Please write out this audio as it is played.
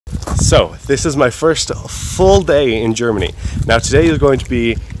So, this is my first full day in Germany. Now today is going to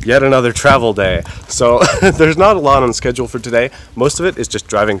be yet another travel day. So, there's not a lot on the schedule for today. Most of it is just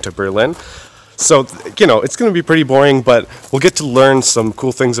driving to Berlin. So, you know, it's going to be pretty boring, but we'll get to learn some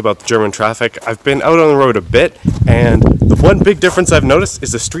cool things about the German traffic. I've been out on the road a bit, and the one big difference I've noticed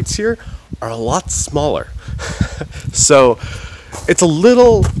is the streets here are a lot smaller. So, it's a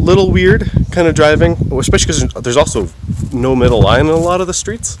little weird kind of driving, especially because there's also no middle line in a lot of the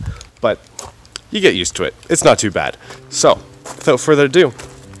streets, but you get used to it. It's not too bad. So, without further ado,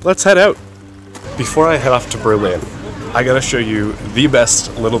 let's head out. Before I head off to Berlin, I gotta show you the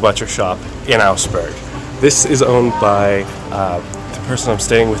best little butcher shop in Augsburg. This is owned by the person I'm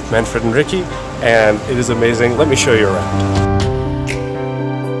staying with, Manfred and Ricky, and it is amazing. Let me show you around.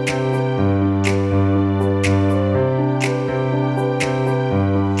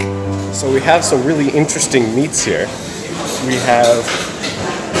 So we have some really interesting meats here. We have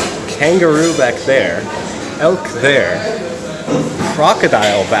kangaroo back there, elk there,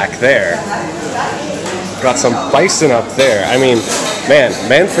 crocodile back there, got some bison up there. I mean, man,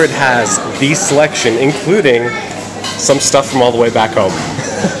 Manfred has the selection, including some stuff from all the way back home.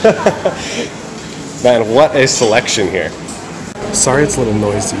 Man, what a selection here. Sorry it's a little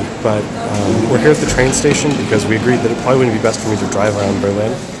noisy, but we're here at the train station because we agreed that it probably wouldn't be best for me to drive around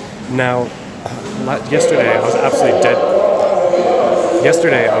Berlin. Now, yesterday I was absolutely dead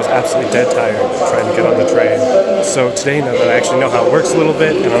tired trying to get on the train. So today, now that I actually know how it works a little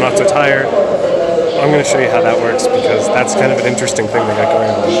bit and I'm not so tired, I'm going to show you how that works because that's kind of an interesting thing they got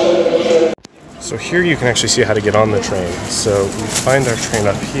going on. So here you can actually see how to get on the train. So we find our train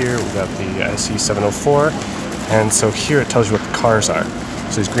up here. We've got the SE 704, and so here it tells you what the cars are.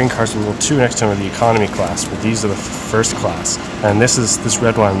 So these green cars in level 2 next to them are the economy class, but these are the first class. And this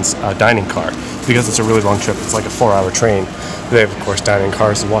red one's a dining car. Because it's a really long trip, it's like a 4-hour train. They have, of course, dining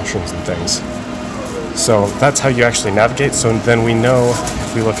cars and washrooms and things. So that's how you actually navigate. So then we know,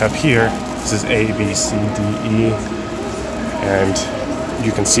 if we look up here, this is A, B, C, D, E, and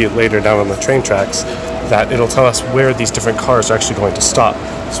you can see it later down on the train tracks, that it'll tell us where these different cars are actually going to stop.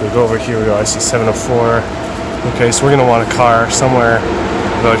 So we go over here, we go, I see 704. Okay, so we're going to want a car somewhere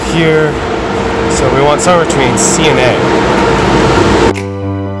about here, so we want somewhere between C and A.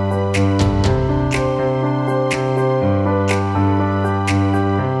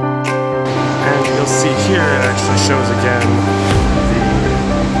 And you'll see here it actually shows again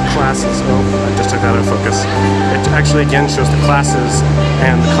the classes. Oh, I just took that out of focus. It actually again shows the classes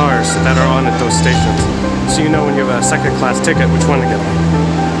and the cars that are on at those stations. So you know when you have a second class ticket which one to get on.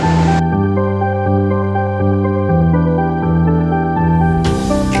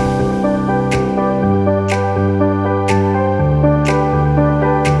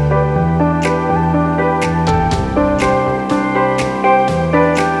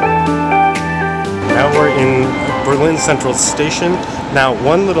 Berlin Central Station. Now,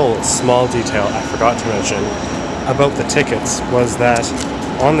 one little small detail I forgot to mention about the tickets was that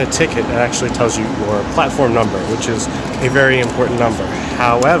on the ticket it actually tells you your platform number, which is a very important number.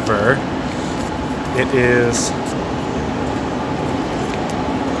 However, it is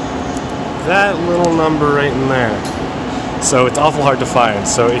that little number right in there. So it's awful hard to find.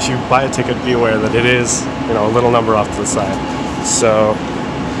 So if you buy a ticket, be aware that it is, you know, a little number off to the side. So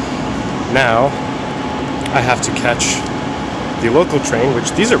now I have to catch the local train, which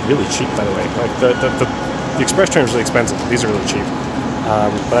these are really cheap, by the way. Like the express train is really expensive. These are really cheap.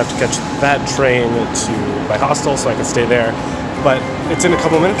 But I have to catch that train to my hostel so I can stay there. But it's in a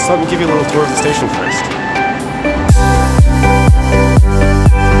couple minutes, so let me give you a little tour of the station first.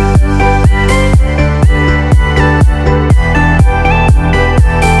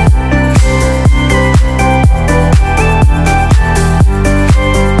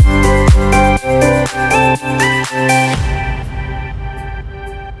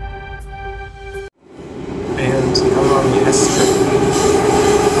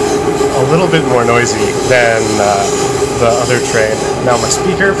 A little bit more noisy than the other train. Now my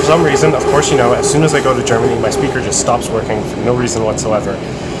speaker, for some reason, of course you know, as soon as I go to Germany, my speaker just stops working for no reason whatsoever.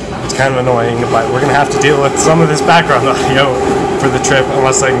 It's kind of annoying, but we're going to have to deal with some of this background audio for the trip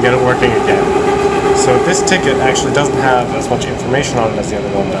unless I can get it working again. So this ticket actually doesn't have as much information on it as the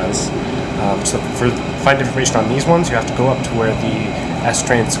other one does. So to find information on these ones, you have to go up to where the S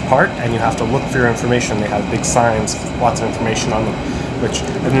trains part, and you have to look for your information. They have big signs, lots of information on them, which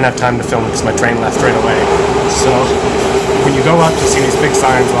I didn't have time to film because my train left right away. So when you go up to see these big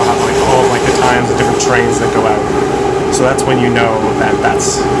signs, they'll have like all of like the times of different trains that go out. So that's when you know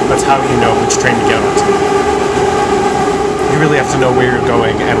that's how you know which train to get onto. You really have to know where you're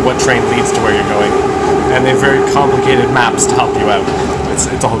going and what train leads to where you're going. And they have very complicated maps to help you out.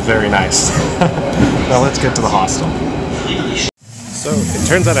 it's all very nice. Now let's get to the hostel. So it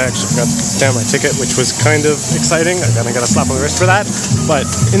turns out I actually forgot to scan my ticket, which was kind of exciting. I got a slap on the wrist for that. But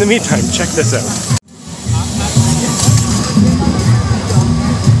in the meantime, check this out.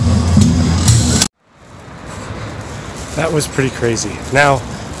 That was pretty crazy. Now,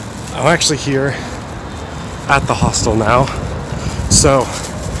 I'm actually here at the hostel now. So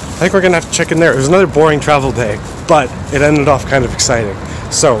I think we're gonna have to check in there. It was another boring travel day, but it ended off kind of exciting.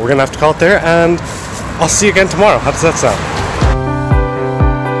 So we're gonna have to call it there, and I'll see you again tomorrow. How does that sound?